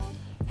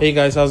Hey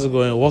guys, how's it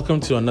going? Welcome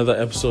to another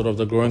episode of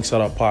the Growing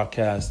Startup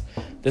Podcast.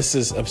 This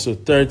is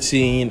episode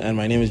 13 and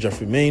my name is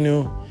Jeffrey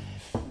Mainu.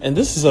 And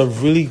this is a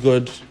really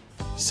good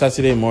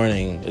Saturday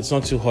morning. It's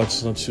not too hot,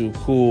 it's not too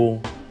cool.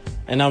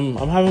 And I'm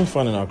having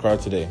fun in our car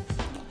today.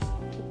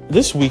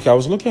 This week I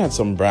was looking at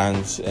some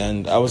brands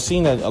and I was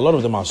seeing that a lot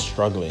of them are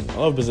struggling. A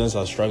lot of businesses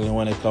are struggling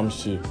when it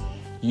comes to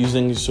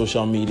using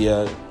social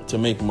media to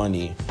make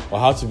money or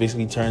how to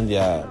basically turn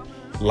their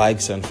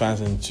likes and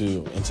fans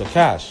into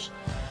cash.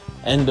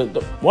 And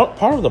what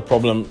part of the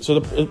problem, so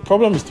the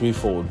problem is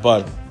threefold,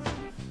 but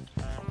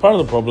part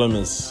of the problem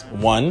is,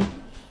 one,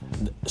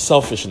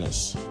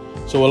 selfishness.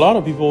 So a lot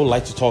of people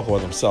like to talk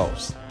about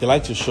themselves. They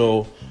like to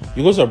show,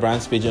 you go to a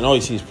brand's page and all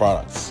you see is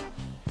products.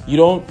 They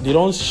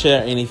don't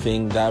share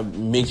anything that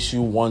makes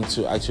you want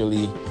to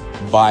actually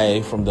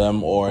buy from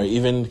them or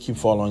even keep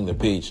following the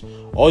page.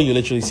 All you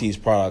literally see is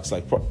products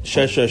like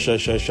shirt,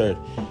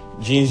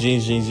 jeans,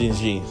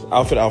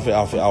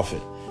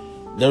 outfit.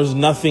 There's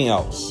nothing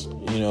else.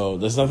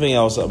 There's nothing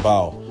else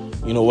about,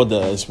 what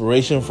the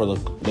inspiration for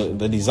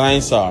the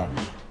designs are.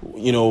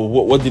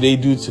 What did they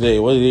do today?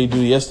 What did they do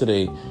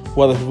yesterday?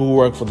 What are the people who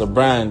work for the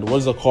brand?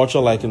 What's the culture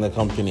like in the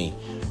company?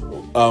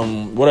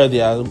 What are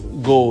their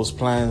goals,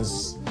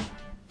 plans,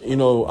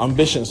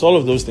 ambitions, all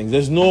of those things.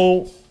 There's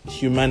no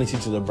humanity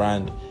to the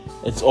brand.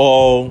 It's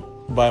all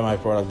buy my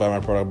product.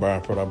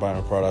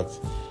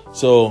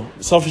 So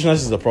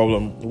selfishness is the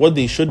problem. What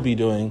they should be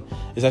doing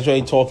is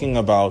actually talking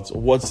about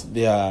what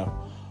their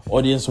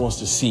audience wants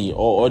to see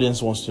or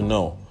audience wants to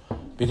know.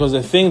 Because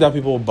the thing that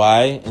people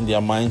buy in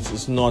their minds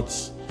is not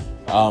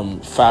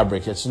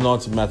fabric, it's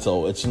not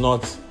metal, it's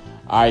not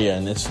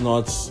iron, it's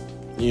not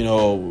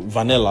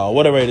vanilla or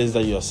whatever it is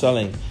that you're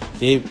selling.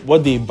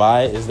 What they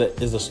buy is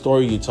the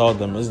story you tell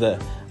them, is the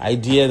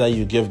idea that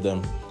you give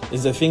them,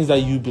 is the things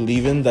that you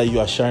believe in that you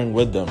are sharing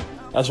with them.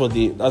 That's what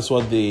they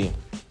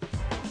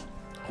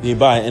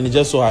buy. And it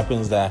just so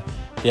happens that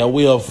their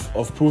way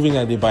of proving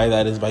that they buy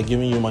that is by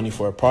giving you money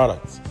for a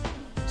product.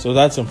 So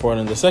that's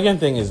important. The second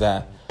thing is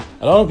that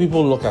a lot of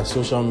people look at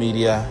social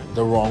media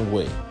the wrong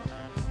way.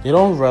 They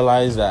don't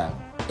realize that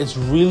it's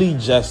really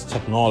just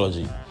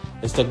technology.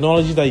 It's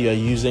technology that you are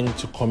using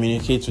to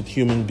communicate with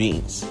human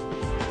beings.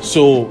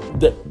 So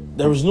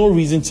there is no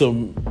reason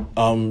to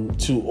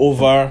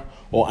over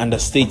or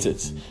understate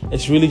it.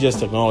 It's really just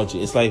technology.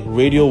 It's like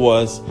radio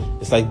was,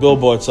 it's like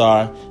billboards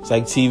are, it's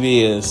like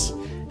TV is.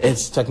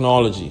 It's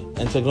technology,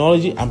 and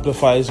technology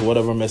amplifies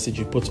whatever message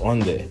you put on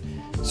there.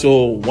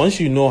 So once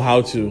you know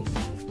how to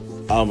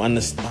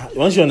once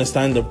you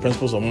understand the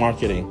principles of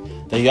marketing,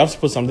 then you have to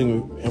put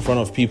something in front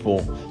of people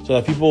so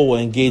that people will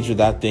engage with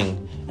that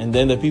thing, and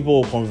then the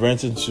people will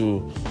convert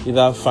into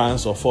either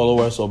fans or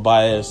followers or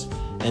buyers,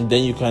 and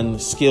then you can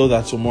scale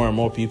that to more and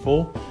more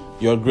people.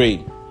 You're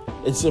great.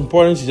 It's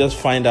important to just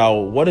find out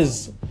what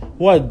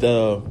are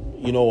the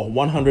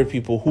 100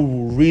 people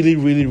who really,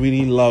 really,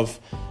 really love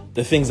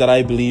the things that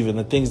I believe in,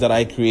 the things that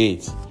I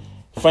create.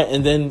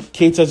 And then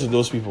cater to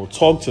those people,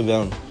 talk to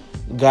them,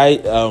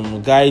 guide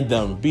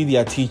them, be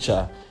their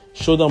teacher,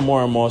 show them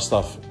more and more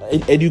stuff.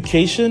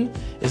 Education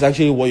is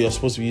actually what you're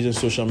supposed to be using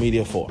social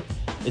media for.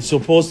 It's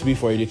supposed to be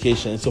for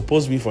education. It's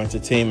supposed to be for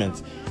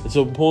entertainment. It's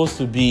supposed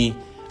to be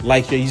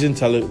like you're using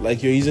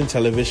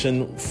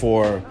television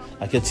for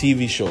like a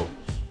TV show.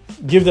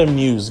 Give them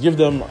news. Give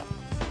them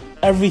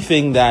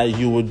everything that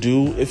you would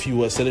do if you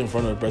were sitting in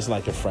front of a person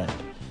like a friend.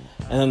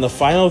 And then the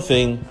final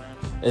thing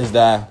is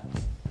that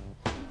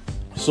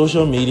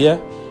social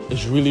media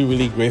is really,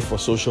 really great for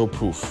social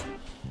proof.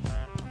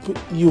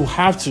 You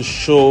have to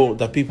show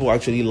that people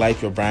actually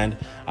like your brand,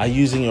 are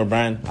using your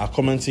brand, are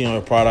commenting on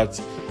your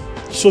product.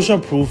 Social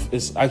proof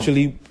is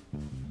actually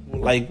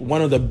like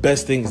one of the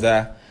best things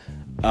that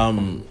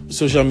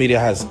social media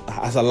has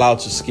allowed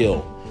to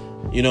scale.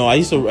 I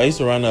used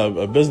to run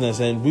a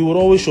business, and we would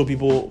always show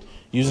people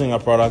using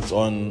our products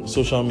on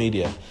social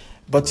media.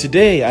 But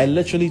today, I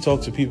literally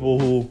talk to people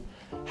who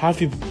have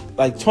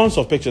like tons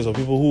of pictures of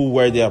people who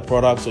wear their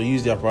products or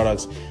use their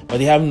products, but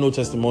they have no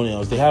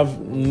testimonials. They have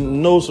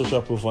no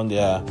social proof on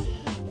their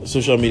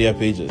social media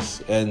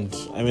pages. And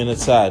I mean,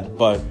 it's sad,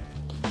 but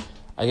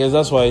I guess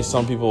that's why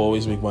some people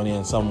always make money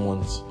and some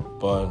won't.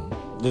 But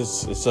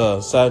it's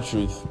a sad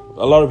truth.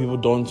 A lot of people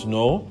don't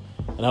know,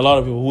 and a lot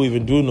of people who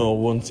even do know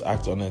won't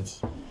act on it.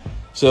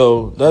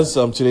 So that's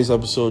today's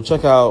episode.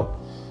 Check out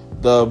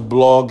the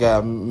blog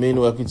at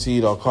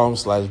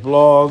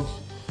mainuequity.com/blog.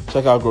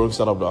 Check out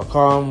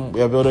growing-startup.com.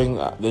 We are building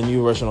the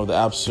new version of the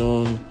app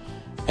soon.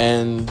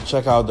 And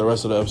check out the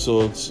rest of the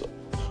episodes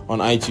on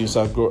iTunes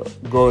at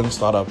Growing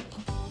Startup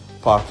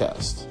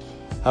Podcast.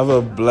 Have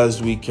a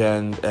blessed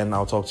weekend, and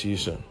I'll talk to you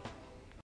soon.